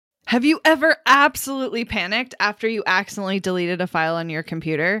Have you ever absolutely panicked after you accidentally deleted a file on your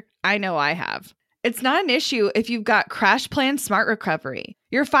computer? I know I have. It's not an issue if you've got CrashPlan Smart Recovery.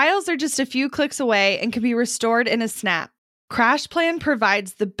 Your files are just a few clicks away and can be restored in a snap. CrashPlan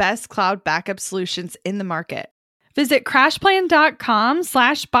provides the best cloud backup solutions in the market. Visit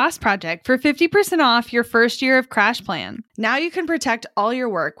crashplan.com/bossproject for 50% off your first year of CrashPlan. Now you can protect all your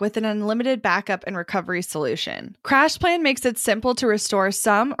work with an unlimited backup and recovery solution. CrashPlan makes it simple to restore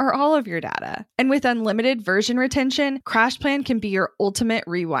some or all of your data. And with unlimited version retention, CrashPlan can be your ultimate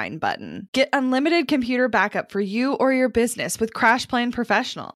rewind button. Get unlimited computer backup for you or your business with CrashPlan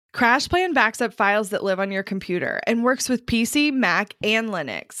Professional. CrashPlan backs up files that live on your computer and works with PC, Mac, and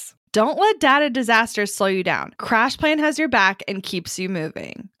Linux. Don't let data disasters slow you down. CrashPlan has your back and keeps you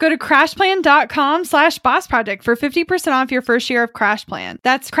moving. Go to crashplan.com/bossproject for 50% off your first year of CrashPlan.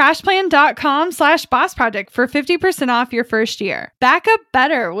 That's crashplan.com/bossproject for 50% off your first year. Back up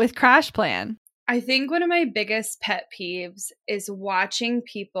better with CrashPlan. I think one of my biggest pet peeves is watching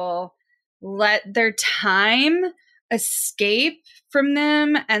people let their time escape from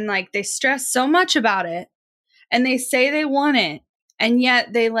them, and like they stress so much about it and they say they want it. And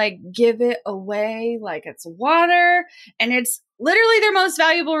yet they like give it away like it's water, and it's literally their most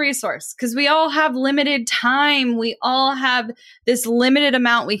valuable resource because we all have limited time. We all have this limited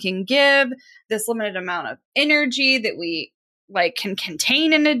amount we can give, this limited amount of energy that we like can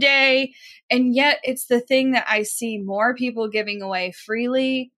contain in a day. And yet it's the thing that I see more people giving away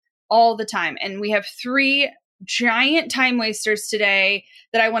freely all the time. And we have 3 giant time wasters today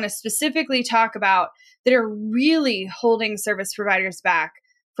that I want to specifically talk about that are really holding service providers back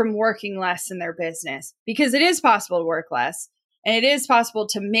from working less in their business, because it is possible to work less and it is possible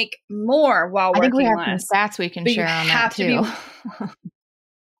to make more while working less. I think we have some stats we can share on that too.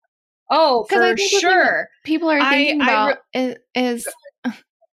 Oh, for sure. People are thinking about is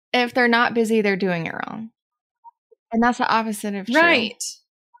if they're not busy, they're doing it wrong. And that's the opposite of true. Right.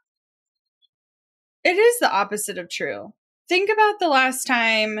 It is the opposite of true. Think about the last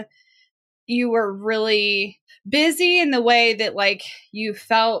time you were really busy in the way that like you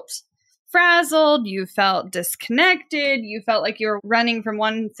felt frazzled, you felt disconnected, you felt like you were running from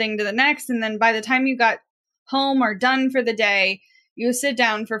one thing to the next. And then by the time you got home or done for the day, you sit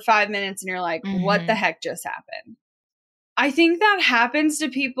down for 5 minutes and you're like, what the heck just happened? I think that happens to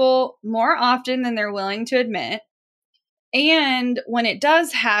people more often than they're willing to admit. And when it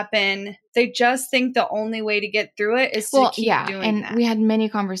does happen, they just think the only way to get through it is to keep doing that. We had many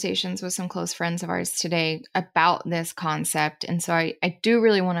conversations with some close friends of ours today about this concept. And so I do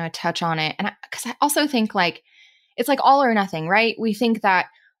really want to touch on it. And because I also think like, it's like all or nothing, right? We think that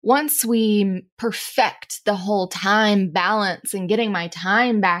once we perfect the whole time balance and getting my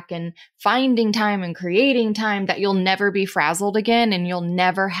time back and finding time and creating time, that you'll never be frazzled again and you'll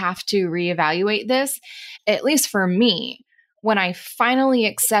never have to reevaluate this. At least for me, when I finally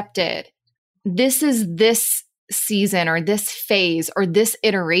accepted this is this season or this phase or this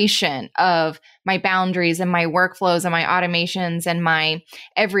iteration of my boundaries and my workflows and my automations and my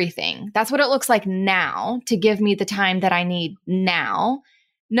everything, that's what it looks like now to give me the time that I need now.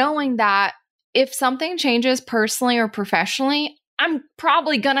 Knowing that if something changes personally or professionally, I'm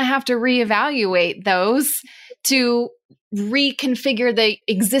probably going to have to reevaluate those to reconfigure the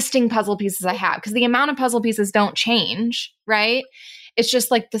existing puzzle pieces I have, because the amount of puzzle pieces don't change, right? It's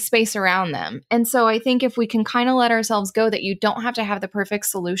just like the space around them. And so I think if we can kind of let ourselves go that you don't have to have the perfect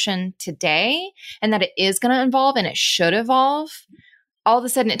solution today and that it is going to evolve and it should evolve, all of a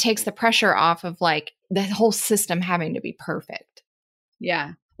sudden it takes the pressure off of like the whole system having to be perfect.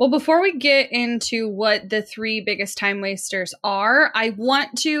 Yeah. Well, before we get into what the 3 biggest time wasters are, I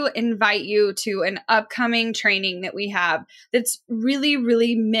want to invite you to an upcoming training that we have that's really,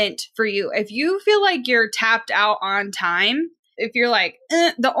 really meant for you. If you feel like you're tapped out on time, if you're like,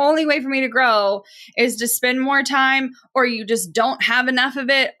 the only way for me to grow is to spend more time, or you just don't have enough of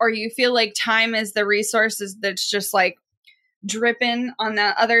it, or you feel like time is the resources that's just like dripping on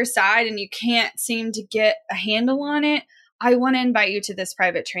the other side and you can't seem to get a handle on it, I want to invite you to this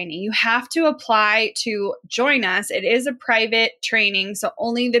private training. You have to apply to join us. It is a private training, so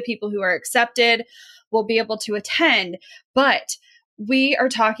only the people who are accepted will be able to attend. But we are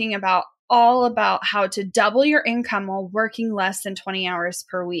talking about all about how to double your income while working less than 20 hours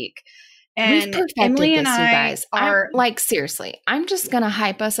per week. And Emily and I, you guys, are like, seriously, I'm just going to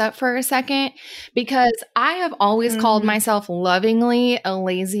hype us up for a second, because I have always called myself lovingly a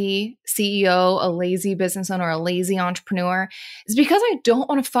lazy CEO, a lazy business owner, a lazy entrepreneur. It's because I don't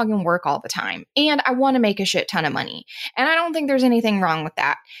want to fucking work all the time and I want to make a shit ton of money. And I don't think there's anything wrong with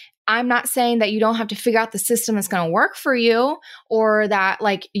that. I'm not saying that you don't have to figure out the system that's going to work for you, or that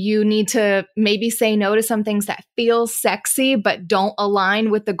like you need to maybe say no to some things that feel sexy but don't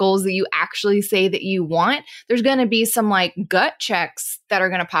align with the goals that you actually say that you want. There's going to be some like gut checks that are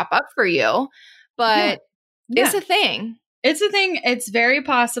going to pop up for you, but it's a thing. It's a thing. It's very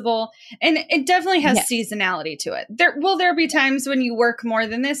possible. And it definitely has seasonality to it. Will there be times when you work more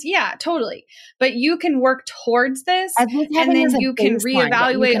than this? Yeah, totally. But you can work towards this and then you can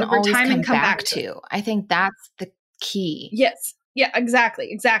reevaluate over time and come back to. I think that's the key. Yes. Yeah,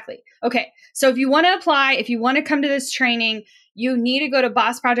 exactly. Okay. So if you want to apply, if you want to come to this training, you need to go to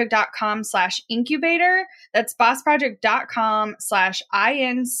bossproject.com/incubator. That's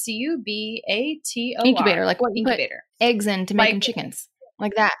bossproject.com/INCUBATOR. Incubator, like what you incubator. Put eggs in to make them chickens.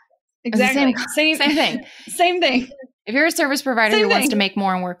 Like that. Exactly. Same thing. Same thing. If you're a service provider who wants to make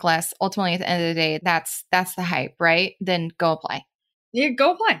more and work less, ultimately at the end of the day, that's the hype, right? Then go apply. Yeah,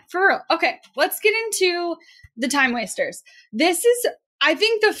 go apply. For real. Okay. Let's get into the time wasters. This is, I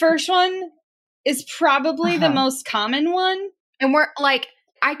think the first one is probably the most common one. And we're like,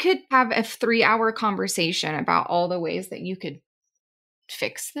 I could have a 3-hour conversation about all the ways that you could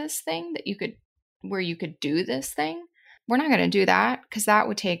fix this thing, where you could do this thing. We're not going to do that because that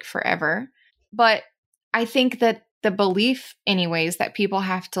would take forever. But I think that the belief anyways that people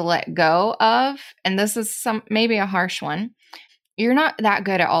have to let go of, and this is maybe a harsh one, you're not that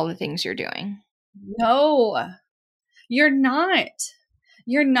good at all the things you're doing. No, you're not.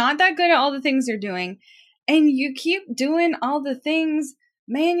 You're not that good at all the things you're doing. And you keep doing all the things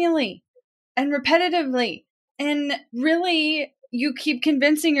manually and repetitively. And really, you keep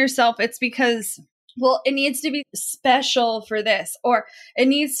convincing yourself it's because, well, it needs to be special for this, or it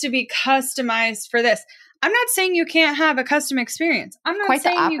needs to be customized for this. I'm not saying you can't have a custom experience. I'm not quite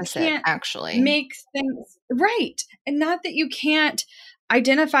saying the opposite, you can't actually make things right. And not that you can't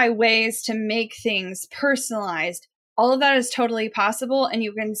identify ways to make things personalized. All of that is totally possible. And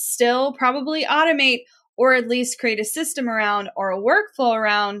you can still probably automate or at least create a system around or a workflow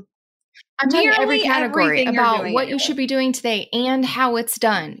around. I'm talking every category about what you should be doing today and how it's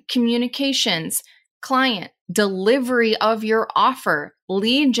done. Communications, client, delivery of your offer,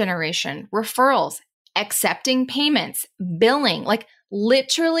 lead generation, referrals, accepting payments, billing, like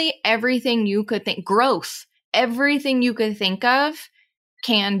literally everything you could think, growth, everything you could think of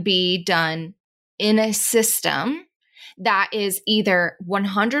can be done in a system that is either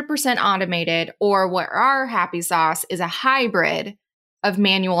 100% automated, or what our happy sauce is a hybrid of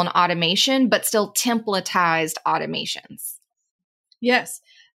manual and automation, but still templatized automations. Yes.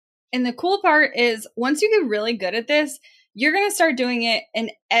 And the cool part is once you get really good at this, you're going to start doing it in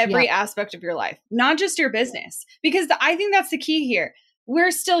every aspect of your life, not just your business. Because I think that's the key here.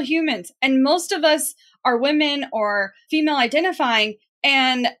 We're still humans, and most of us are women or female identifying.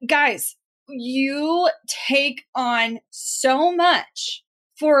 And guys, you take on so much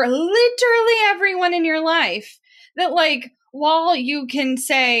for literally everyone in your life that, like, while you can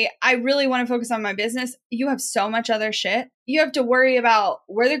say, I really want to focus on my business, you have so much other shit. You have to worry about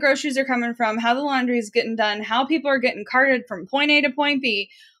where the groceries are coming from, how the laundry is getting done, how people are getting carted from point A to point B,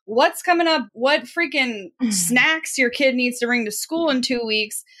 what's coming up, what freaking snacks your kid needs to bring to school in 2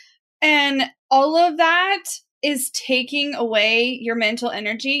 weeks. And all of that is taking away your mental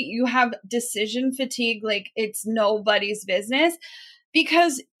energy. You have decision fatigue like it's nobody's business,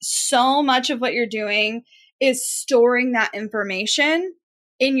 because so much of what you're doing is storing that information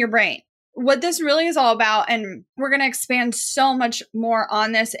in your brain. What this really is all about, and we're going to expand so much more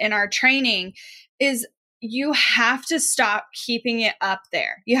on this in our training, is you have to stop keeping it up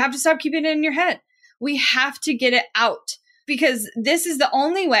there. You have to stop keeping it in your head. We have to get it out, because this is the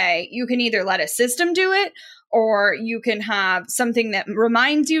only way you can either let a system do it, or you can have something that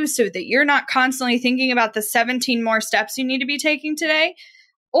reminds you so that you're not constantly thinking about the 17 more steps you need to be taking today.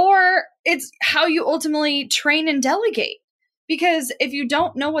 Or it's how you ultimately train and delegate. Because if you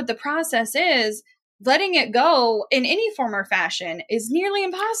don't know what the process is, letting it go in any form or fashion is nearly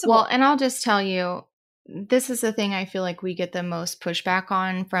impossible. Well, and I'll just tell you, this is the thing I feel like we get the most pushback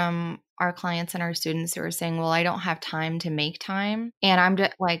on from our clients and our students who are saying, well, I don't have time to make time. And I'm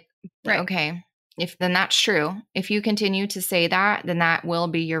just like, okay, then that's true. If you continue to say that, then that will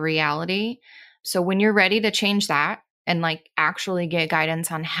be your reality. So when you're ready to change that and like actually get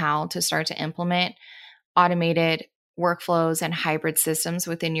guidance on how to start to implement automated workflows and hybrid systems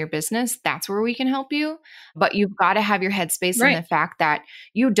within your business, that's where we can help you. But you've got to have your headspace in the fact that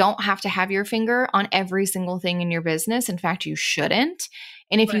you don't have to have your finger on every single thing in your business. In fact, you shouldn't.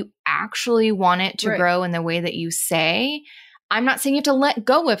 And if you actually want it to grow in the way that you say, I'm not saying you have to let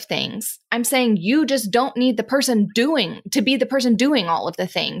go of things. I'm saying you just don't need the person to be the person doing all of the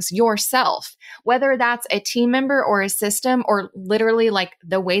things yourself, whether that's a team member or a system or literally like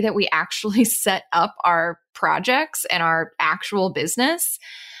the way that we actually set up our projects and our actual business.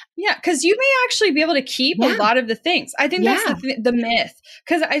 Yeah, because you may actually be able to keep a lot of the things. I think that's the myth.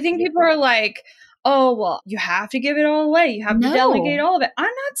 Because I think people are like, oh, well, you have to give it all away. You have to delegate all of it. I'm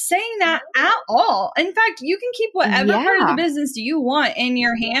not saying that at all. In fact, you can keep whatever part of the business you want in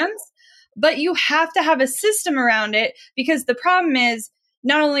your hands, but you have to have a system around it, because the problem is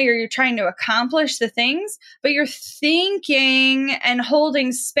not only are you trying to accomplish the things, but you're thinking and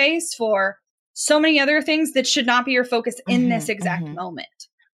holding space for so many other things that should not be your focus in this exact moment.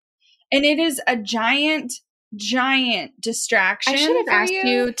 And it is a giant distraction. I should have asked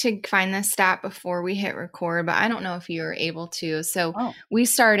you to find this stat before we hit record, but I don't know if you were able to. So we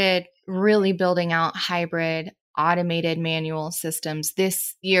started really building out hybrid automated manual systems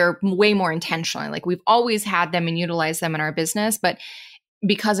this year way more intentionally. Like we've always had them and utilized them in our business, but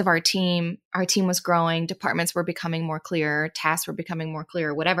because of our team was growing, departments were becoming more clear, tasks were becoming more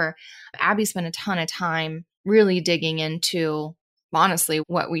clear, whatever. Abby spent a ton of time really digging into honestly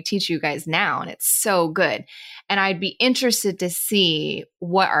what we teach you guys now, and it's so good. And I'd be interested to see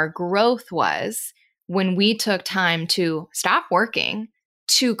what our growth was when we took time to stop working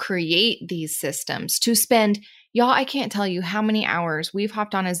to create these systems, to spend, y'all, I can't tell you how many hours we've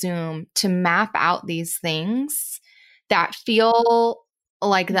hopped on a Zoom to map out these things that feel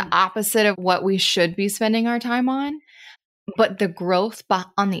like the opposite of what we should be spending our time on. But the growth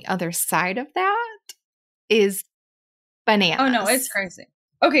on the other side of that is bananas. Oh, no, it's crazy.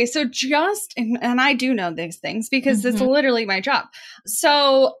 Okay, so and I do know these things because it's literally my job.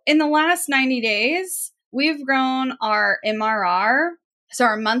 So in the last 90 days, we've grown our MRR, so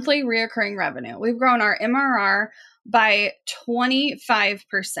our monthly reoccurring revenue. We've grown our MRR by 25%.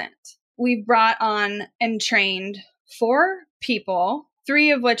 We've brought on and trained 4 people,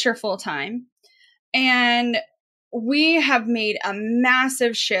 3 of which are full-time. And we have made a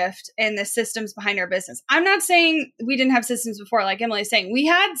massive shift in the systems behind our business. I'm not saying we didn't have systems before, like Emily's saying. We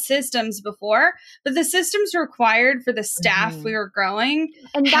had systems before, but the systems required for the staff we were growing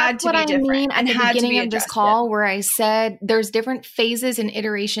and had to be different. Mean at the beginning of this call, where I said there's different phases and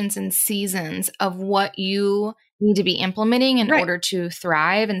iterations and seasons of what you need to be implementing in order to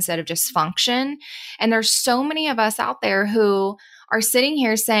thrive instead of just function. And there's so many of us out there who are sitting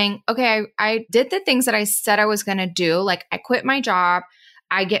here saying, okay, I did the things that I said I was going to do. Like I quit my job.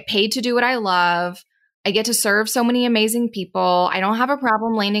 I get paid to do what I love. I get to serve so many amazing people. I don't have a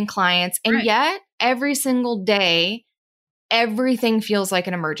problem landing clients. And yet every single day, everything feels like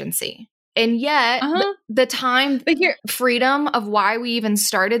an emergency. And yet the time freedom of why we even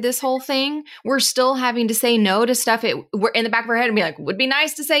started this whole thing, we're still having to say no to stuff. We're in the back of our head and be like, would be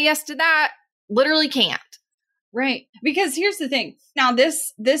nice to say yes to that. Literally can't. Right. Because here's the thing. Now,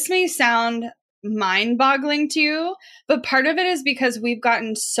 this may sound mind-boggling to you, but part of it is because we've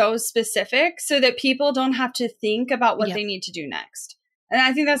gotten so specific so that people don't have to think about what they need to do next. And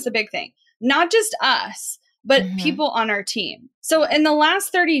I think that's the big thing. Not just us, but people on our team. So in the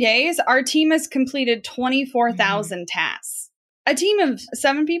last 30 days, our team has completed 24,000 tasks. A team of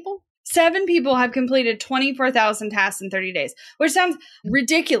 7 people? 7 people have completed 24,000 tasks in 30 days, which sounds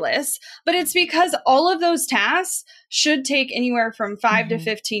ridiculous, but it's because all of those tasks should take anywhere from 5 to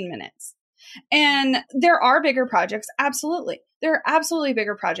 15 minutes. And there are bigger projects. Absolutely. There are absolutely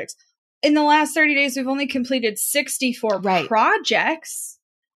bigger projects. In the last 30 days, we've only completed 64 projects,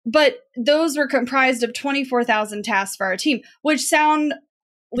 but those were comprised of 24,000 tasks for our team, which sound,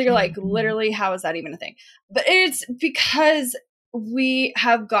 you're like, literally, how is that even a thing? But it's because we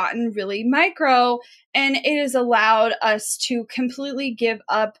have gotten really micro, and it has allowed us to completely give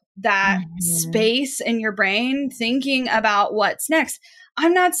up that space in your brain thinking about what's next.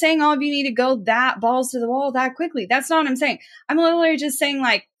 I'm not saying all of you need to go that balls to the wall that quickly. That's not what I'm saying. I'm literally just saying,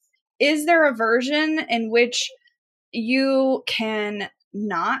 like, is there a version in which you can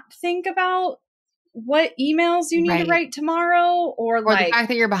not think about what emails you need to write tomorrow, or like the fact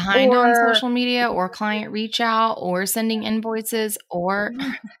that you're behind on social media or client reach out or sending invoices or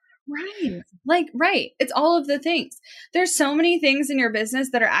it's all of the things. There's so many things in your business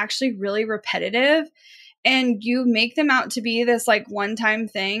that are actually really repetitive, and you make them out to be this like one-time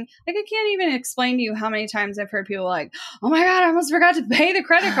thing. Like I can't even explain to you how many times I've heard people like, oh my God, I almost forgot to pay the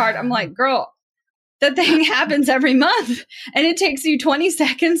credit card. I'm like, girl, that thing happens every month and it takes you 20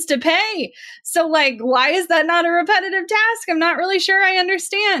 seconds to pay. So like, why is that not a repetitive task? I'm not really sure I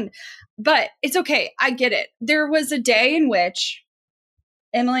understand, but it's okay. I get it. There was a day in which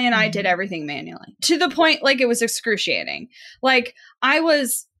Emily and I did everything manually to the point like it was excruciating. Like I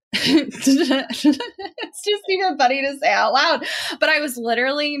was, it's just even funny to say out loud, but I was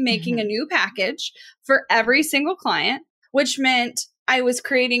literally making a new package for every single client, which meant I was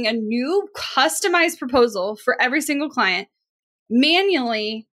creating a new customized proposal for every single client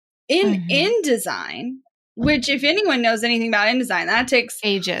manually in InDesign, which if anyone knows anything about InDesign, that takes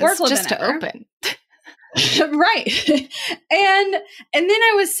ages just to open. Right. And then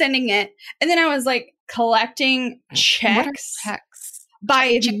I was sending it, and then I was like collecting checks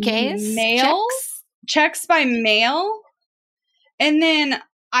by mail, checks by mail. And then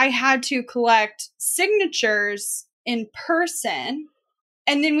I had to collect signatures in person.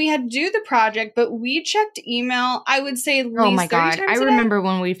 And then we had to do the project, but we checked email, I would say at least 30 times a day. I remember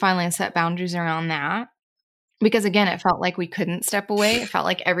when we finally set boundaries around that. Because again, it felt like we couldn't step away. It felt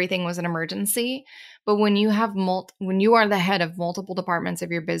like everything was an emergency. But when you have when you are the head of multiple departments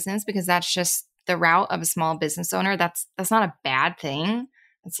of your business, because that's just the route of a small business owner, that's not a bad thing.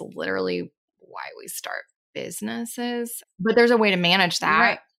 That's literally why we start businesses. But there's a way to manage that.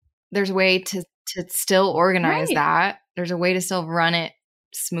 Right. There's a way to still organize that. There's a way to still run it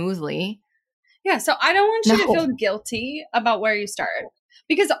smoothly. Yeah. So I don't want you to feel guilty about where you started,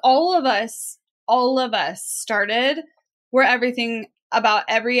 because all of us started where everything about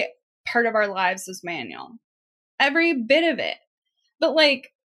every part of our lives was manual, every bit of it. But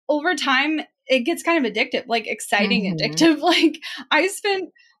like over time, it gets kind of addictive, like exciting, addictive. Like I spent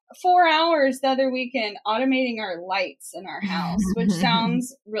 4 hours the other weekend automating our lights in our house, which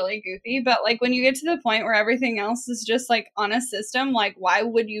sounds really goofy. But like when you get to the point where everything else is just like on a system, like why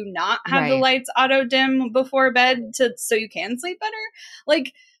would you not have the lights auto dim before bed so you can sleep better?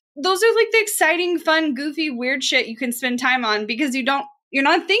 Like those are like the exciting, fun, goofy, weird shit you can spend time on because you're not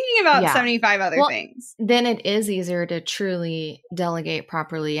thinking about 75 other things. Then it is easier to truly delegate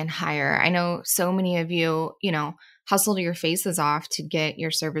properly and hire. I know so many of you, hustled your faces off to get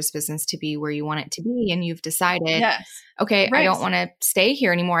your service business to be where you want it to be. And you've decided, okay, I don't want to stay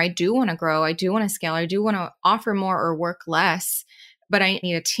here anymore. I do want to grow. I do want to scale. I do want to offer more or work less, but I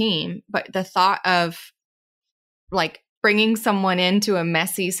need a team. But the thought of like bringing someone into a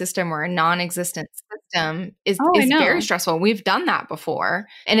messy system or a non-existent system is very stressful. We've done that before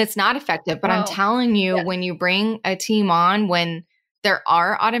and it's not effective, but I'm telling you, when you bring a team on, when there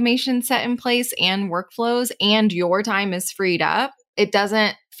are automations set in place and workflows and your time is freed up, it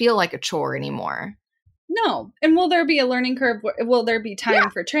doesn't feel like a chore anymore. No. And will there be a learning curve? Will there be time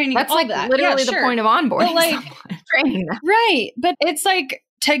for training? That's like literally the point of onboarding. Like, training them. Right. But it's like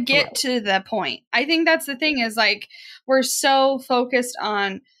to get to the point. I think that's the thing is like, we're so focused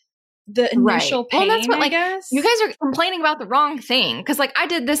on the initial pain, that's what, I guess. You guys are complaining about the wrong thing. Because like I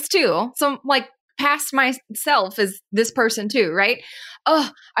did this too. So like past myself is this person too, right? Oh,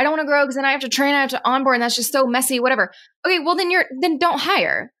 I don't want to grow because then I have to train, I have to onboard, and that's just so messy, whatever. Okay, well then don't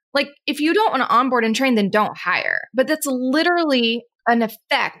hire. Like if you don't want to onboard and train, then don't hire. But that's literally an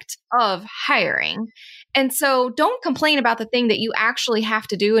effect of hiring. And so don't complain about the thing that you actually have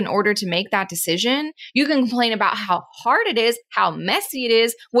to do in order to make that decision. You can complain about how hard it is, how messy it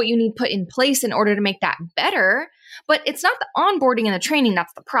is, what you need put in place in order to make that better. But it's not the onboarding and the training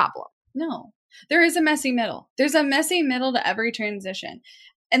that's the problem. No, there is a messy middle. There's a messy middle to every transition.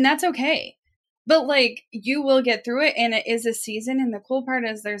 And that's okay. But like you will get through it and it is a season. And the cool part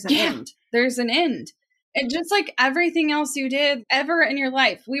is there's an end. There's an end. And just like everything else you did ever in your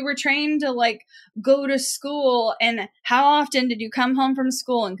life, we were trained to like go to school. And how often did you come home from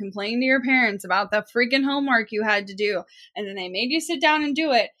school and complain to your parents about the freaking homework you had to do? And then they made you sit down and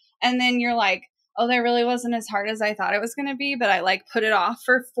do it. And then you're like, oh, that really wasn't as hard as I thought it was going to be. But I like put it off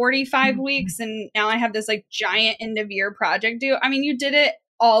for 45 weeks. And now I have this like giant end of year project due. I mean, you did it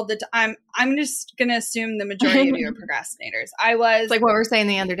all the time. I'm just going to assume the majority of you are procrastinators. It's like what we were saying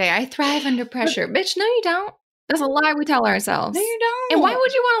the other day. I thrive under pressure. Bitch, no, you don't. That's a lie we tell ourselves. No, you don't. And why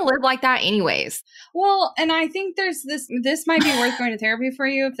would you want to live like that anyways? Well, and I think there's this might be worth going to therapy for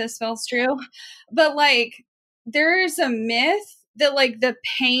you if this feels true. But like, there's a myth that like the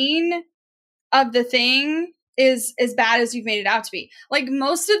pain of the thing is as bad as you've made it out to be. Like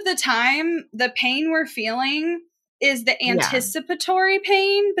most of the time, the pain we're feeling is the anticipatory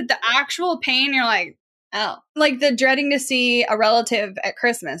pain, but the actual pain, you're like, oh, like the dreading to see a relative at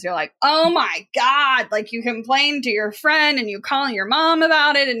Christmas. You're like, oh my God. Like you complain to your friend and you call your mom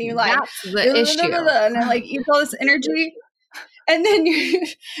about it and you like, that's the issue. And then like you feel this energy and then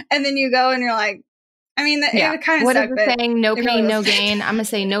you go and you're like, I mean, it kind of what is the saying? No pain, no gain. I'm going to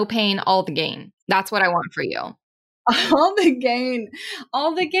say no pain, all the gain. That's what I want for you. All the gain.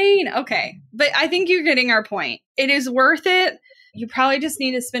 Okay. But I think you're getting our point. It is worth it You probably just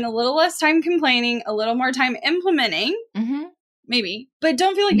need to spend a little less time complaining, a little more time implementing. Mm-hmm. Maybe, but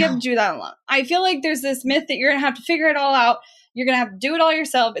don't feel like you have to do that alone. I feel like there's this myth that you're going to have to figure it all out. You're going to have to do it all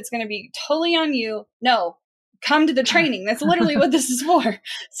yourself. It's going to be totally on you. No, come to the training. That's literally what this is for.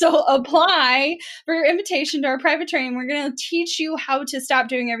 So apply for your invitation to our private training. We're going to teach you how to stop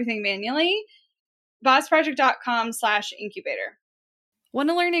doing everything manually. bossproject.com/incubator. Want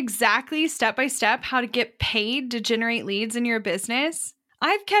to learn exactly step by step how to get paid to generate leads in your business?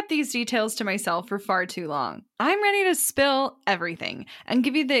 I've kept these details to myself for far too long. I'm ready to spill everything and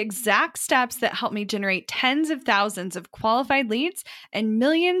give you the exact steps that help me generate tens of thousands of qualified leads and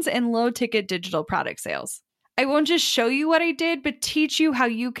millions in low-ticket digital product sales. I won't just show you what I did, but teach you how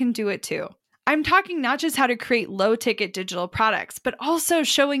you can do it too. I'm talking not just how to create low-ticket digital products, but also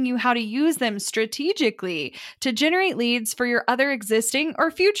showing you how to use them strategically to generate leads for your other existing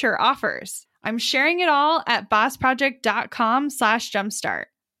or future offers. I'm sharing it all at bossproject.com/jumpstart,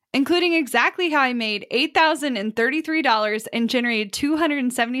 including exactly how I made $8,033 and generated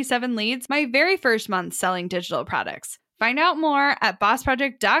 277 leads my very first month selling digital products. Find out more at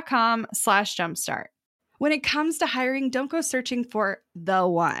bossproject.com/jumpstart. When it comes to hiring, don't go searching for the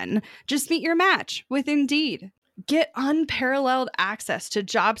one. Just meet your match with Indeed. Get unparalleled access to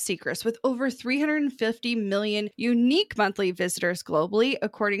job seekers with over 350 million unique monthly visitors globally,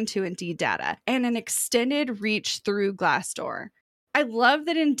 according to Indeed data, and an extended reach through Glassdoor. I love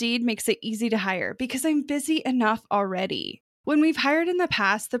that Indeed makes it easy to hire because I'm busy enough already. When we've hired in the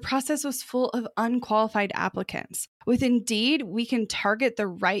past, the process was full of unqualified applicants. With Indeed, we can target the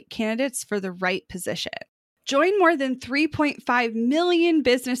right candidates for the right position. Join more than 3.5 million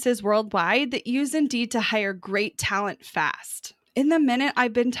businesses worldwide that use Indeed to hire great talent fast. In the minute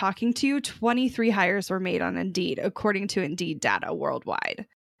I've been talking to you, 23 hires were made on Indeed, according to Indeed data worldwide.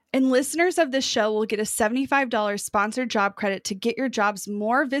 And listeners of this show will get a $75 sponsored job credit to get your jobs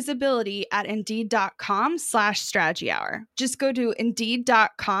more visibility at Indeed.com/strategy-hour. Just go to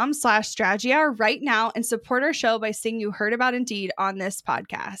Indeed.com/strategy-hour right now and support our show by saying you heard about Indeed on this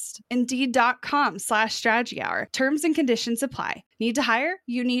podcast. Indeed.com/strategy-hour. Terms and conditions apply. Need to hire?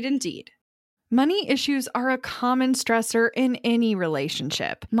 You need Indeed. Money issues are a common stressor in any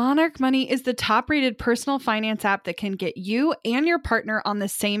relationship. Monarch Money is the top-rated personal finance app that can get you and your partner on the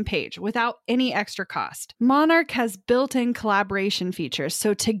same page without any extra cost. Monarch has built-in collaboration features,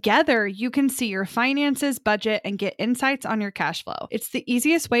 so together you can see your finances, budget, and get insights on your cash flow. It's the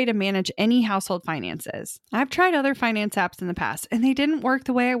easiest way to manage any household finances. I've tried other finance apps in the past, and they didn't work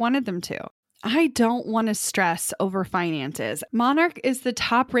the way I wanted them to. I don't want to stress over finances. Monarch is the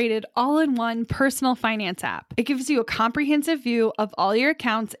top-rated all-in-one personal finance app. It gives you a comprehensive view of all your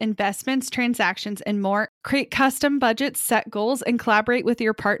accounts, investments, transactions, and more. Create custom budgets, set goals, and collaborate with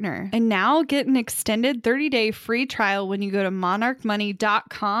your partner. And now get an extended 30-day free trial when you go to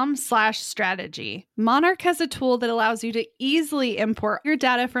monarchmoney.com/strategy. Monarch has a tool that allows you to easily import your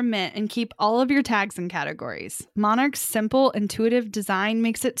data from Mint and keep all of your tags and categories. Monarch's simple, intuitive design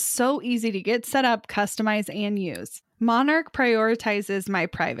makes it so easy to get set up, customize, and use. Monarch prioritizes my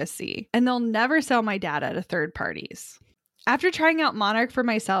privacy, and they'll never sell my data to third parties. After trying out Monarch for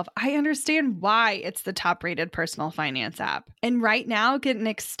myself, I understand why it's the top-rated personal finance app. And right now, get an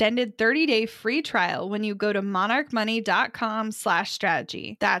extended 30-day free trial when you go to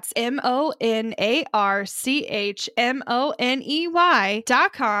monarchmoney.com/strategy. That's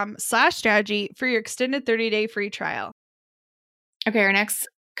MONARCHMONEY.com/strategy for your extended 30-day free trial. Okay, our next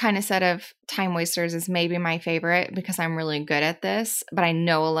kind of set of time wasters is maybe my favorite because I'm really good at this, but I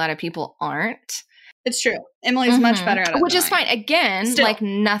know a lot of people aren't. It's true. Emily's much better at it. Which is fine. Again, still, like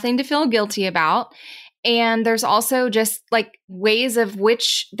nothing to feel guilty about. And there's also just like ways of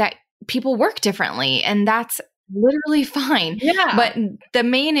which that people work differently. And that's literally fine. Yeah. But the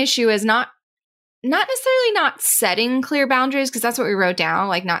main issue is not necessarily not setting clear boundaries, because that's what we wrote down,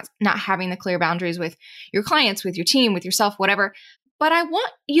 like not having the clear boundaries with your clients, with your team, with yourself, whatever. But I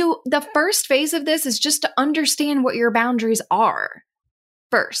want you, the first phase of this is just to understand what your boundaries are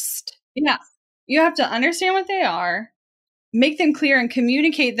first. Yeah. You have to understand what they are, make them clear, and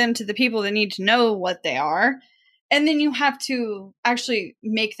communicate them to the people that need to know what they are. And then you have to actually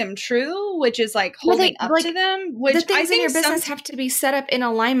make them true, which is like holding up to them. Which the things in your business have to be set up in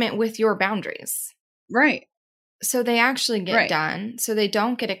alignment with your boundaries. Right. So they actually get done. So they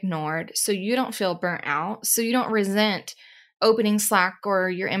don't get ignored. So you don't feel burnt out. So you don't resent opening Slack or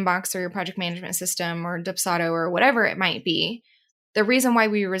your inbox or your project management system or Dubsado or whatever it might be. The reason why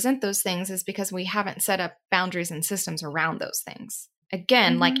we resent those things is because we haven't set up boundaries and systems around those things.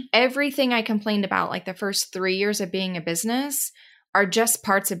 Again, like everything I complained about, like the first 3 years of being a business are just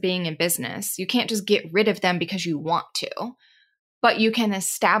parts of being a business. You can't just get rid of them because you want to. but you can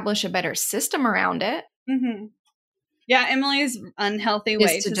establish a better system around it. Mm-hmm. Yeah, Emily's unhealthy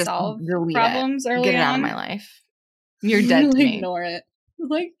way to solve problems early on. Get it out of my life. You're dead to me. Ignore it.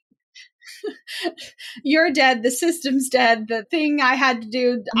 Like, you're dead. The system's dead. The thing I had to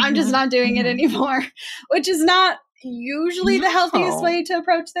do, I'm just not doing it anymore, which is not usually the healthiest way to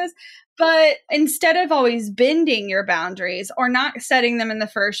approach this. But instead of always bending your boundaries or not setting them in the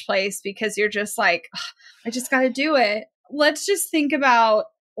first place because you're just like, I just got to do it. Let's just think about,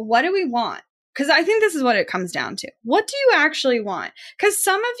 what do we want? Because I think this is what it comes down to. What do you actually want? Because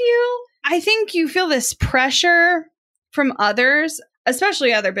some of you, I think you feel this pressure from others,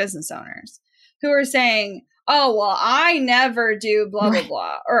 especially other business owners, who are saying, oh, well, I never do blah, blah,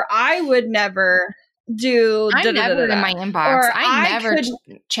 blah. Or I would never do I never in my inbox. Or I never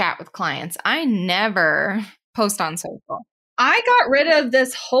chat with clients. I never post on social. I got rid of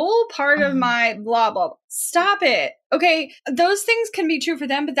this whole part of my blah, blah, blah. Stop it. Okay. Those things can be true for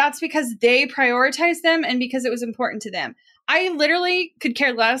them, but that's because they prioritize them and because it was important to them. I literally could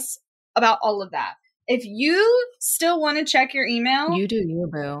care less about all of that. If you still want to check your email, you do you,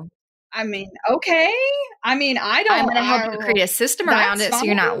 boo. I mean, okay. I mean, I'm going to help you create a system around it so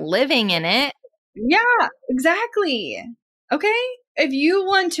you're not living in it. Yeah, exactly. Okay. If you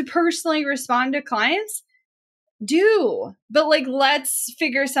want to personally respond to clients, do, but like, let's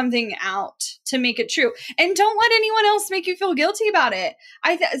figure something out to make it true, and don't let anyone else make you feel guilty about it.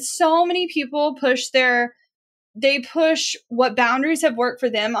 So many people push what boundaries have worked for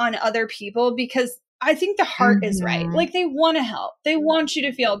them on other people because I think the heart is right. Like, they want to help. They want you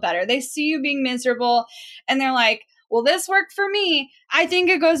to feel better. They see you being miserable and they're like, well, this worked for me. I think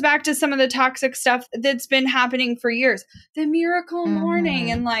it goes back to some of the toxic stuff that's been happening for years. The miracle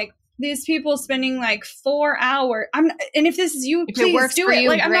morning and like, these people spending like 4 hours. And if this is you, please do it.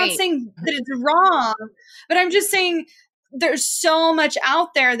 Like, I'm not saying that it's wrong, but I'm just saying there's so much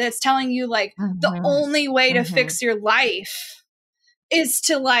out there that's telling you like the only way to fix your life is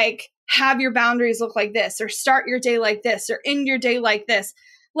to like have your boundaries look like this, or start your day like this, or end your day like this.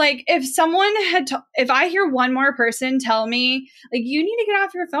 Like, if someone if I hear one more person tell me like, you need to get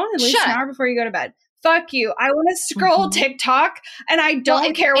off your phone at least an hour before you go to bed. Fuck you. I want to scroll TikTok and I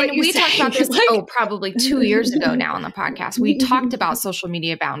don't care what you say. We talked about this probably 2 years ago now on the podcast. We talked about social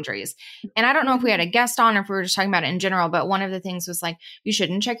media boundaries. And I don't know if we had a guest on or if we were just talking about it in general, but one of the things was like, you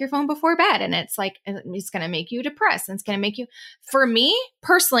shouldn't check your phone before bed. And it's like, it's going to make you depressed. And it's going to make you, for me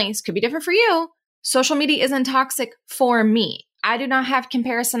personally, this could be different for you. Social media isn't toxic for me. I do not have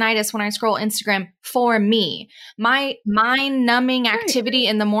comparisonitis when I scroll Instagram for me. My mind-numbing activity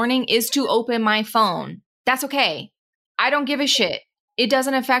in the morning is to open my phone. That's okay. I don't give a shit. It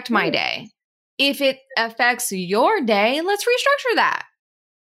doesn't affect my day. If it affects your day, let's restructure that.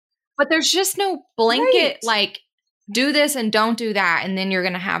 But there's just no blanket, like, do this and don't do that, and then you're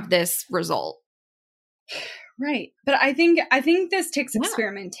going to have this result. Right. But I think this takes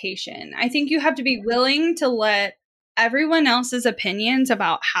experimentation. I think you have to be willing to let everyone else's opinions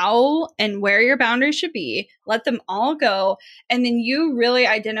about how and where your boundaries should be, let them all go, and then you really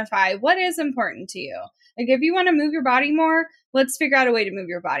identify what is important to you. Like, if you want to move your body more, let's figure out a way to move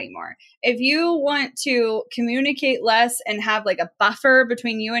your body more. If you want to communicate less and have like a buffer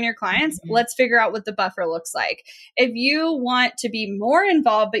between you and your clients, let's figure out what the buffer looks like. If you want to be more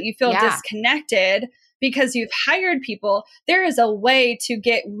involved, but you feel disconnected because you've hired people, there is a way to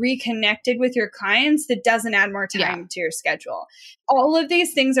get reconnected with your clients that doesn't add more time to your schedule. All of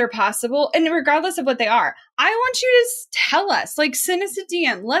these things are possible. And regardless of what they are, I want you to tell us, like, send us a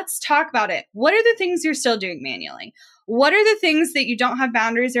DM. Let's talk about it. What are the things you're still doing manually? What are the things that you don't have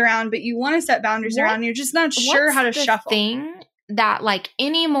boundaries around, but you want to set boundaries around? You're just not sure how to shuffle. Thing that, like,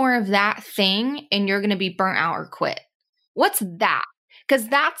 any more of that thing and you're going to be burnt out or quit. What's that? Because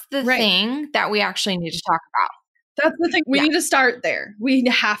that's the thing that we actually need to talk about. That's the thing. We need to start there. We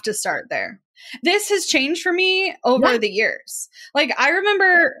have to start there. This has changed for me over the years. Like, I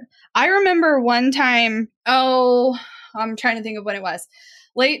remember one time, I'm trying to think of when it was.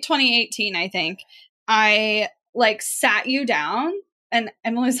 Late 2018, I think. I like sat you down and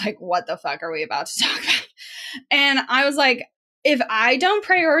Emily's like, what the fuck are we about to talk about? And I was like, if I don't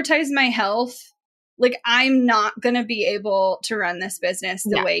prioritize my health, like, I'm not going to be able to run this business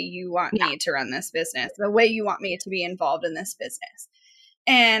the way you want me to run this business, the way you want me to be involved in this business.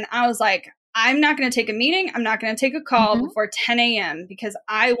 And I was like, I'm not going to take a meeting. I'm not going to take a call before 10 a.m. because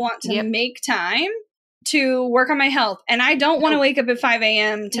I want to make time to work on my health. And I don't want to wake up at 5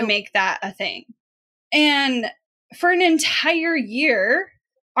 a.m. to make that a thing. And for an entire year,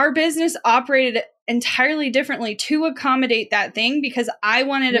 our business operated entirely differently to accommodate that thing because I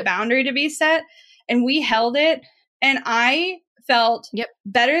wanted a boundary to be set. And we held it. And I felt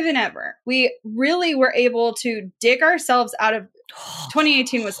better than ever. We really were able to dig ourselves out of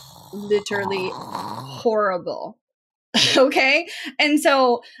 2018 was literally horrible. Okay. And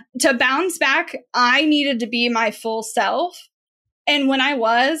so to bounce back, I needed to be my full self. And when I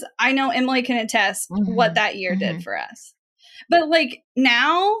know Emily can attest what that year did for us. But like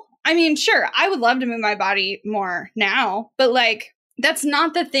now, I mean, sure, I would love to move my body more now, but like, that's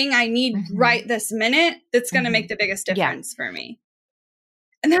not the thing I need right this minute that's going to make the biggest difference for me.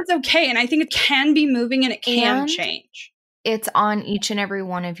 And that's okay. And I think it can be moving and it can change. It's on each and every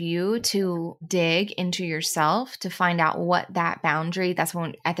one of you to dig into yourself to find out what that boundary, that's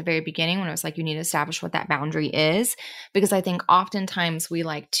when at the very beginning when it was like you need to establish what that boundary is. Because I think oftentimes we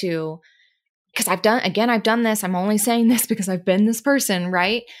like to, because I've done this, I'm only saying this because I've been this person,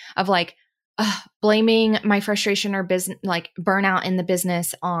 right? Of like, blaming my frustration or business, like burnout in the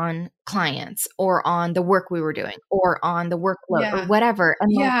business on clients or on the work we were doing or on the workload or whatever.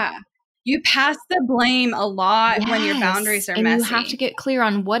 And you pass the blame a lot when your boundaries are messy. And you have to get clear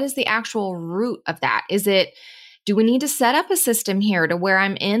on what is the actual root of that. Is it, do we need to set up a system here to where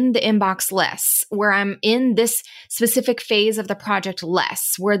I'm in the inbox less, where I'm in this specific phase of the project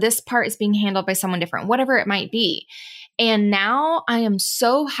less, where this part is being handled by someone different, whatever it might be. And now I am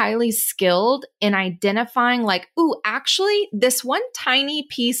so highly skilled in identifying like, ooh, actually this one tiny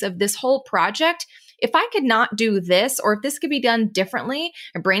piece of this whole project, if I could not do this, or if this could be done differently,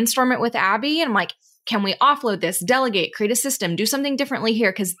 I brainstorm it with Abby and I'm like, can we offload this, delegate, create a system, do something differently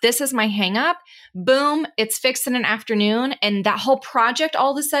here? Because this is my hang up. Boom, it's fixed in an afternoon. And that whole project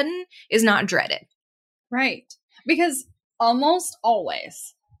all of a sudden is not dreaded. Right. Because almost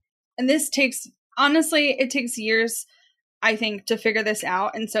always, and this takes, honestly, it takes years, I think, to figure this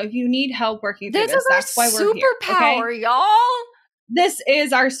out. And so if you need help working through this, that's why we're here. Superpower, okay? y'all. This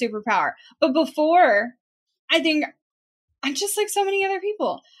is our superpower. But before, I think I'm just like so many other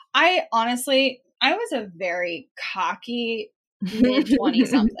people. I was a very cocky mid-20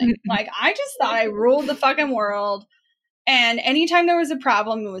 something. Like I just thought I ruled the fucking world. And anytime there was a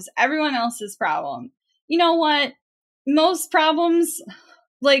problem, it was everyone else's problem. You know what? Most problems,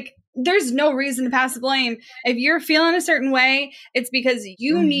 like, there's no reason to pass the blame. If you're feeling a certain way, it's because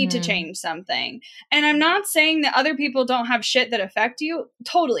you need to change something. And I'm not saying that other people don't have shit that affect you.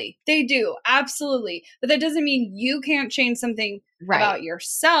 Totally. They do. Absolutely. But that doesn't mean you can't change something about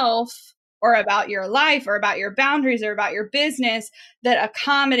yourself or about your life or about your boundaries or about your business that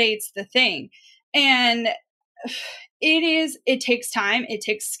accommodates the thing. And it takes time. It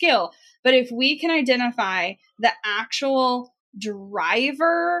takes skill. But if we can identify the actual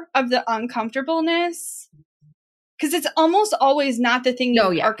driver of the uncomfortableness, because it's almost always not the thing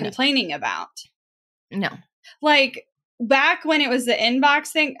you are complaining about. No. Like back when it was the inbox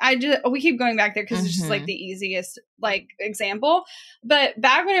thing, we keep going back there because it's just like the easiest like example. But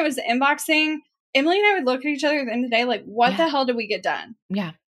back when it was the inbox thing, Emily and I would look at each other at the end of the day like, what the hell did we get done?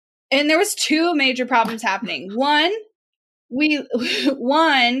 Yeah. And there was two major problems happening. One, we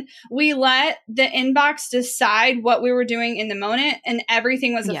let the inbox decide what we were doing in the moment, and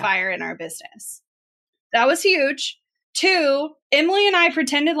everything was a fire in our business. That was huge. Two, Emily and I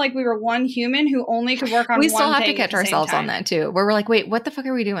pretended like we were one human who only could work on one thing. We still have to catch ourselves on that too, where we're like, wait, what the fuck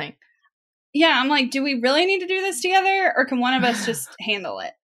are we doing? Yeah, I'm like, do we really need to do this together, or can one of us just handle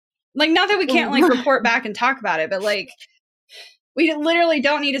it? Like, not that we can't like report back and talk about it, but like, we literally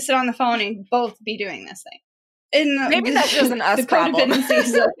don't need to sit on the phone and both be doing this thing. And maybe that's just an us problem. That's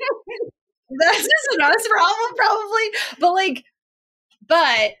just an us problem, probably.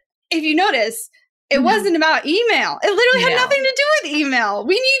 But if you notice, it wasn't about email. It literally had nothing to do with email.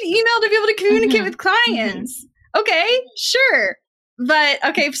 We need email to be able to communicate with clients. Okay, sure. But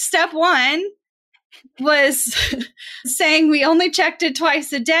okay, step one was saying we only checked it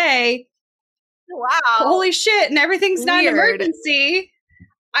twice a day. Wow. Holy shit. And everything's not an emergency.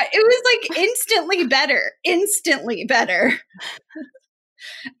 It was like instantly better.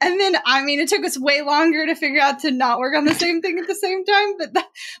 And then, I mean, it took us way longer to figure out to not work on the same thing at the same time.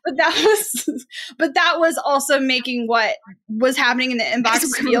 But that was also making what was happening in the inbox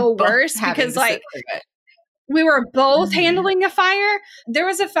feel worse because like we were both handling a fire. There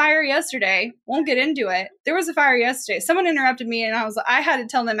was a fire yesterday. Won't get into it. There was a fire yesterday. Someone interrupted me and I had to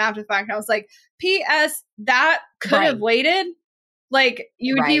tell them after the fact. I was like, P.S. that could have waited. Like,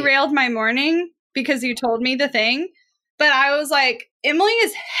 you derailed my morning because you told me the thing. But I was like, Emily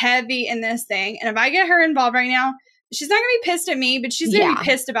is heavy in this thing. And if I get her involved right now, she's not going to be pissed at me, but she's going to be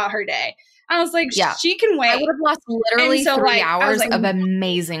pissed about her day. I was like, she can wait. I would have lost literally 3 hours of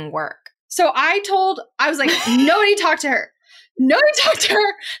amazing work. So I was like, nobody talk to her.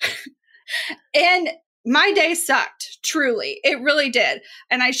 And my day sucked. Truly. It really did.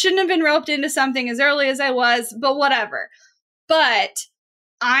 And I shouldn't have been roped into something as early as I was, but whatever. But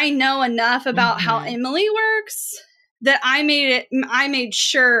I know enough about how Emily works that I made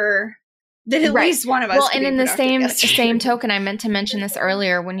sure that at least one of us. Well, and in the same token, I meant to mention this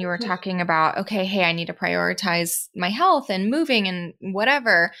earlier when you were talking about, okay, hey, I need to prioritize my health and moving and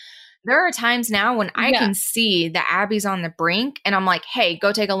whatever. There are times now when I can see that Abby's on the brink and I'm like, hey,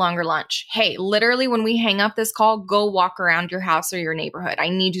 go take a longer lunch. Hey, literally when we hang up this call, go walk around your house or your neighborhood. I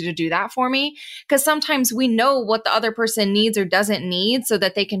need you to do that for me. Because sometimes we know what the other person needs or doesn't need so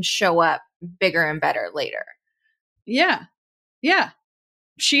that they can show up bigger and better later. Yeah. Yeah.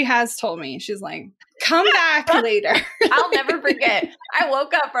 She has told me, she's like, come back later. I'll never forget. I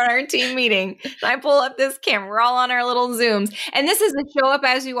woke up for our team meeting. And I pull up this camera. We're all on our little Zooms. And this is the show up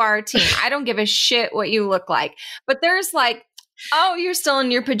as you are team. I don't give a shit what you look like. But there's like, oh, you're still in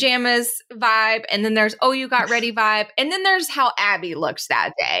your pajamas vibe. And then there's, oh, you got ready vibe. And then there's how Abby looked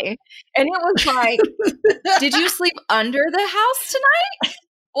that day. And it was like, did you sleep under the house tonight?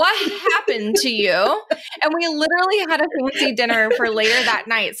 What happened to you? And we literally had a fancy dinner for later that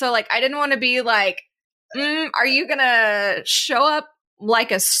night. So like, I didn't want to be like, are you going to show up like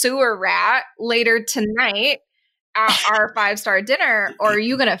a sewer rat later tonight at our 5-star dinner? Or are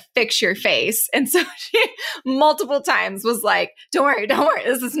you going to fix your face? And so she multiple times was like, don't worry. Don't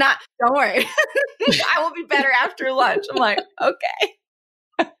worry. I will be better after lunch. I'm like, okay.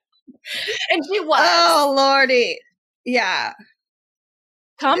 And she was. Oh, Lordy. Yeah.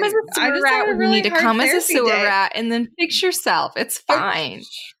 Come as a sewer rat when you need to come as a sewer rat and then fix yourself. It's fine.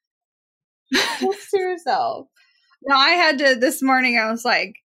 Fix yourself. No, I had to, this morning, I was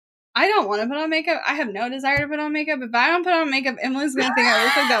like, I don't want to put on makeup. I have no desire to put on makeup. If I don't put on makeup, Emily's going to think I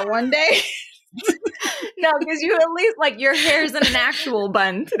look like that one day. No, because you at least, like, your hair's in an actual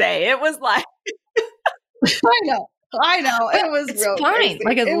bun today. It was like. I know. It was it's real fine. crazy.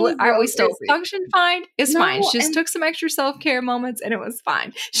 Like, are we still crazy. function fine? It's fine. She just took some extra self-care moments and it was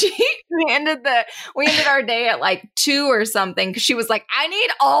fine. We ended our day at like 2 or something because she was like, I need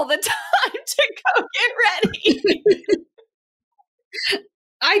all the time to go get ready.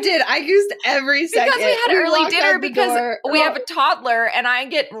 I did. I used every second. Because we had early dinner because we have a toddler and I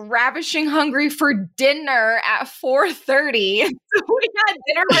get ravishing hungry for dinner at 4:30. So we had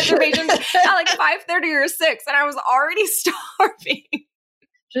dinner reservations at like 5:30 or 6 and I was already starving.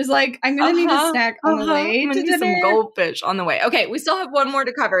 She's like, I'm going to need a snack on the way to dinner. Some goldfish on the way. Okay, we still have one more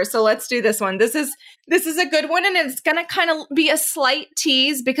to cover. So let's do this one. This is a good one and it's going to kind of be a slight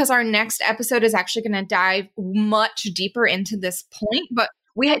tease because our next episode is actually going to dive much deeper into this point. But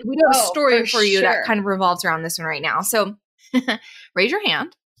we do a story for you that kind of revolves around this one right now. So raise your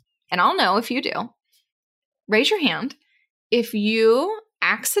hand and I'll know if you do. Raise your hand if you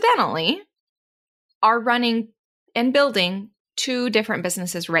accidentally are running and building 2 different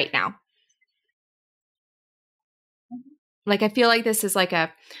businesses right now. Like, I feel like this is like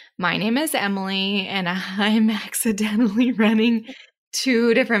my name is Emily and I'm accidentally running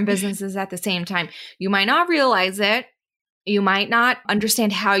 2 different businesses at the same time. You might not realize it. You might not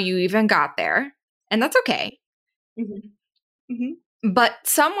understand how you even got there, and that's okay. Mm-hmm. Mm-hmm. But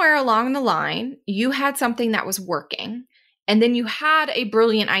somewhere along the line, you had something that was working, and then you had a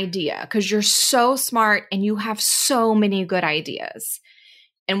brilliant idea because you're so smart and you have so many good ideas.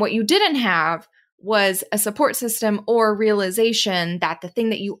 And what you didn't have was a support system or realization that the thing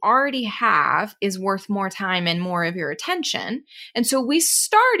that you already have is worth more time and more of your attention. And so we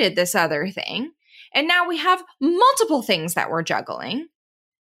started this other thing. And now we have multiple things that we're juggling.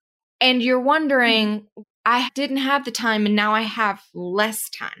 And you're wondering, I didn't have the time and now I have less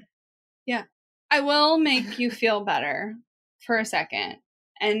time. Yeah. I will make you feel better for a second.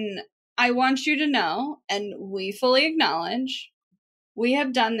 And I want you to know, and we fully acknowledge, we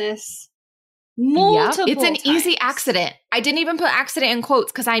have done this multiple times. It's an easy accident. I didn't even put accident in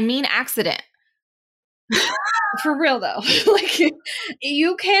quotes because I mean accident. For real though, like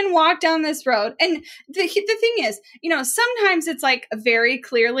you can walk down this road and the thing is, sometimes it's like very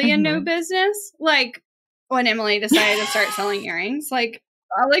clearly a new business. Like when Emily decided to start selling earrings, like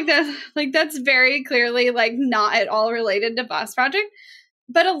that's very clearly like not at all related to Boss Project.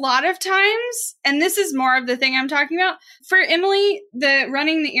 But a lot of times, and this is more of the thing I'm talking about for Emily,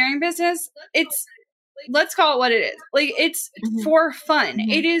 running the earring business, let's call it what it is. Like it's for fun.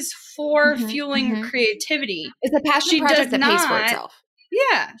 It is for fueling creativity. It's a passion project that pays for itself.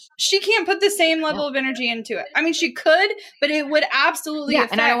 Yeah. She can't put the same level of energy into it. I mean, she could, but it would absolutely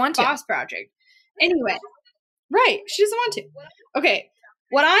affect and I don't want to. Boss Project. Anyway. Right. She doesn't want to. Okay.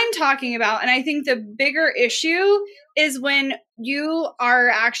 What I'm talking about, and I think the bigger issue is when you are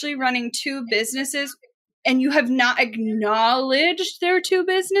actually running 2 businesses and you have not acknowledged their two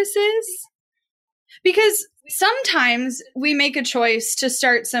businesses. Because sometimes we make a choice to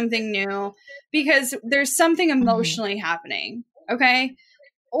start something new because there's something emotionally happening, okay?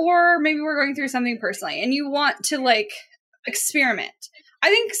 Or maybe we're going through something personally and you want to like experiment. I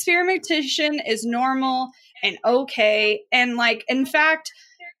think experimentation is normal and okay, and like, in fact,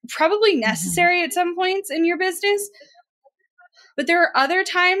 probably necessary at some points in your business. But there are other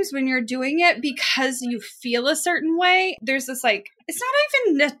times when you're doing it because you feel a certain way. There's this like, it's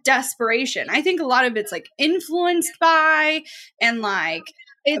not even desperation. I think a lot of it's like influenced by and like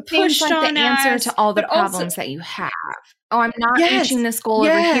it pushed seems like on the answer us, to all the but problems also, that you have. Oh, I'm not Yes, reaching this goal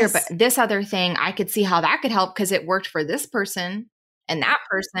over here, yes. but this other thing, I could see how that could help because it worked for this person and that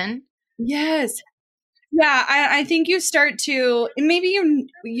person. Yes. Yeah, I think you start to, and maybe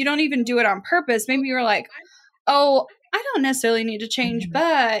you don't even do it on purpose. Maybe you're like, oh, I don't necessarily need to change,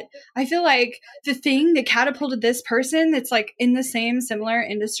 but I feel like the thing that catapulted this person that's like in the same similar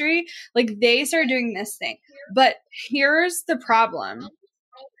industry, like they started doing this thing. But here's the problem.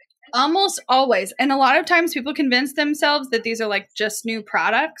 Almost always, and a lot of times people convince themselves that these are like just new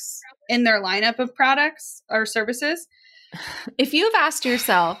products in their lineup of products or services. If you've asked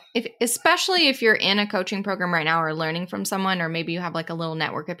yourself, especially if you're in a coaching program right now or learning from someone, or maybe you have like a little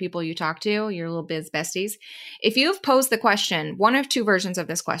network of people you talk to, your little biz besties, if you've posed the question, one of two versions of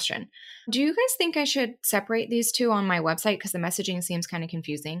this question, do you guys think I should separate these two on my website because the messaging seems kind of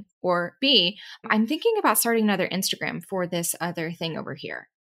confusing? Or B, I'm thinking about starting another Instagram for this other thing over here.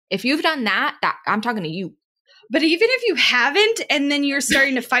 If you've done that, I'm talking to you. But even if you haven't, and then you're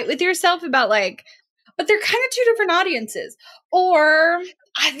starting to fight with yourself about like, but they're kind of two different audiences, or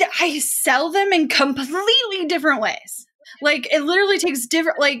I sell them in completely different ways. Like it literally takes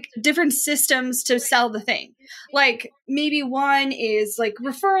different systems to sell the thing. Like maybe one is like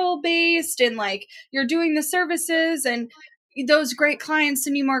referral based and like you're doing the services and those great clients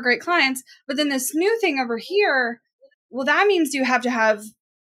send you more great clients. But then this new thing over here, well, that means you have to have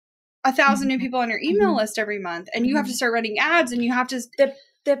 1,000 new people on your email list every month, and you have to start running ads, and you have to.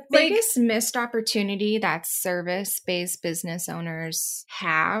 The biggest missed opportunity that service-based business owners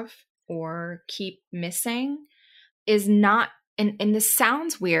have or keep missing is not, and this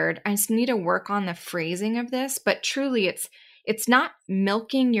sounds weird, I just need to work on the phrasing of this, but truly it's not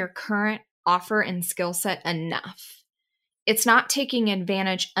milking your current offer and skill set enough. It's not taking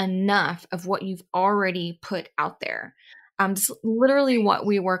advantage enough of what you've already put out there. It's literally what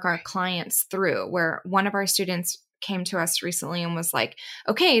we work our clients through, where one of our students came to us recently and was like,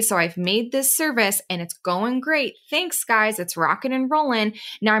 okay, so I've made this service and it's going great. Thanks, guys. It's rocking and rolling.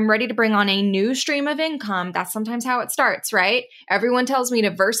 Now I'm ready to bring on a new stream of income. That's sometimes how it starts, right? Everyone tells me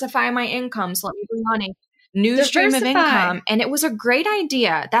to diversify my income. So let me bring on a new stream of income. And it was a great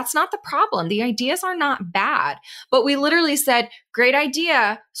idea. That's not the problem. The ideas are not bad. But we literally said, great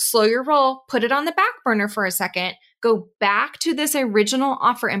idea, slow your roll, put it on the back burner for a second. Go back to this original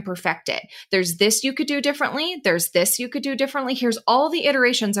offer and perfect it. There's this you could do differently. There's this you could do differently. Here's all the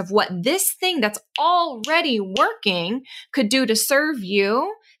iterations of what this thing that's already working could do to serve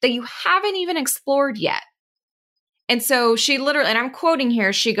you that you haven't even explored yet. And so she literally, and I'm quoting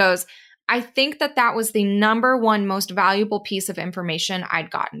here, she goes, I think that was the number one most valuable piece of information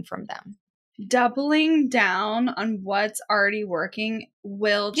I'd gotten from them. Doubling down on what's already working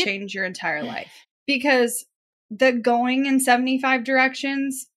will change your entire life, because the going in 75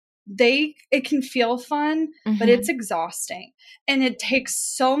 directions, it can feel fun, but it's exhausting. And it takes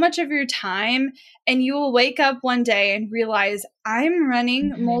so much of your time. And you will wake up one day and realize I'm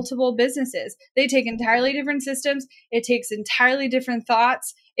running multiple businesses. They take entirely different systems. It takes entirely different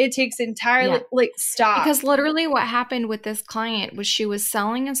thoughts. It takes entirely stop. Because literally what happened with this client was she was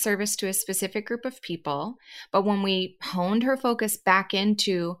selling a service to a specific group of people. But when we honed her focus back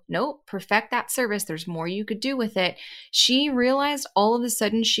into, nope, perfect that service, there's more you could do with it. She realized all of a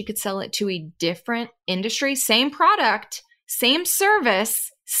sudden she could sell it to a different industry, same product, same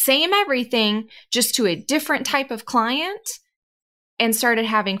service, same everything, just to a different type of client, and started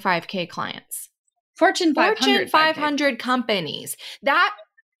having 5K clients. Fortune 500 companies. That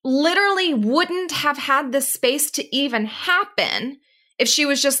literally wouldn't have had the space to even happen if she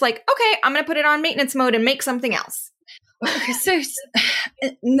was just like, okay, I'm going to put it on maintenance mode and make something else. Okay, so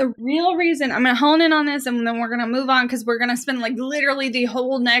the real reason I'm going to hone in on this, and then we're going to move on because we're going to spend like literally the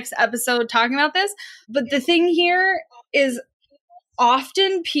whole next episode talking about this. But the thing here is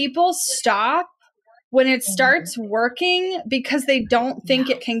often people stop when it starts working because they don't think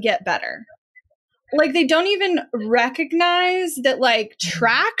it can get better. Like they don't even recognize that like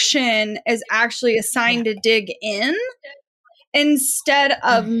traction is actually a sign to dig in instead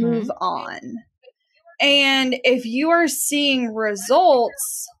of move on. And if you are seeing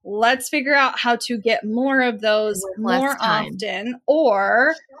results, let's figure out how to get more of those more often,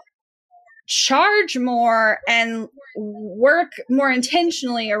 or charge more and work more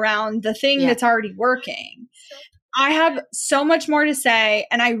intentionally around the thing that's already working. I have so much more to say,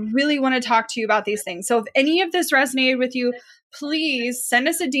 and I really want to talk to you about these things. So if any of this resonated with you, please send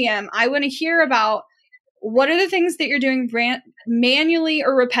us a DM. I want to hear about what are the things that you're doing manually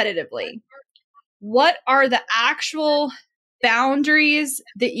or repetitively. What are the actual boundaries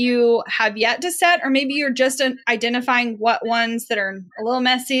that you have yet to set, or maybe you're just identifying what ones that are a little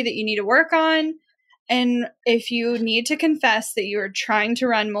messy that you need to work on. And if you need to confess that you're trying to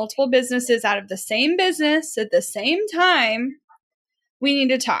run multiple businesses out of the same business at the same time, we need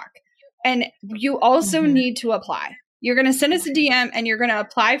to talk. And you also need to apply. You're going to send us a DM and you're going to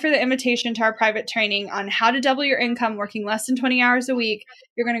apply for the invitation to our private training on how to double your income working less than 20 hours a week.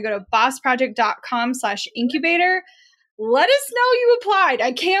 You're going to go to bossproject.com/incubator. Let us know you applied.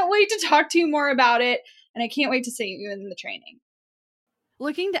 I can't wait to talk to you more about it. And I can't wait to see you in the training.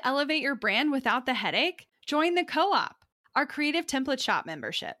 Looking to elevate your brand without the headache? Join the Co-op, our creative template shop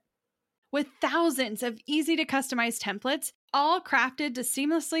membership. With thousands of easy to customize templates, all crafted to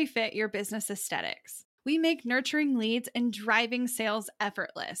seamlessly fit your business aesthetics, we make nurturing leads and driving sales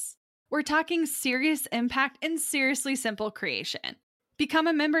effortless. We're talking serious impact and seriously simple creation. Become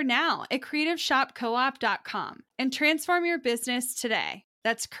a member now at creativeshopcoop.com and transform your business today.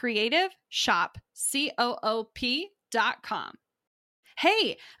 That's creativeshopcoop.com.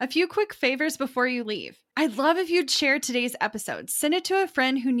 Hey, a few quick favors before you leave. I'd love if you'd share today's episode, send it to a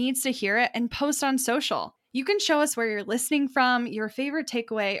friend who needs to hear it, and post on social. You can show us where you're listening from, your favorite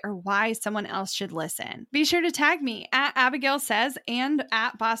takeaway, or why someone else should listen. Be sure to tag me at Abigail Says and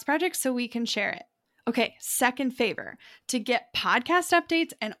at Boss Project so we can share it. Okay, second favor, to get podcast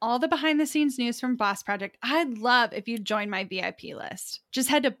updates and all the behind the scenes news from Boss Project, I'd love if you'd join my VIP list. Just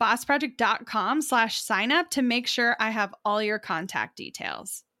head to bossproject.com/sign up to make sure I have all your contact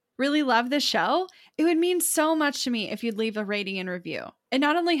details. Really love the show? It would mean so much to me if you'd leave a rating and review. It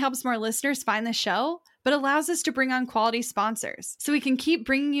not only helps more listeners find the show, but allows us to bring on quality sponsors so we can keep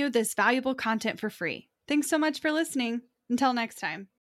bringing you this valuable content for free. Thanks so much for listening. Until next time.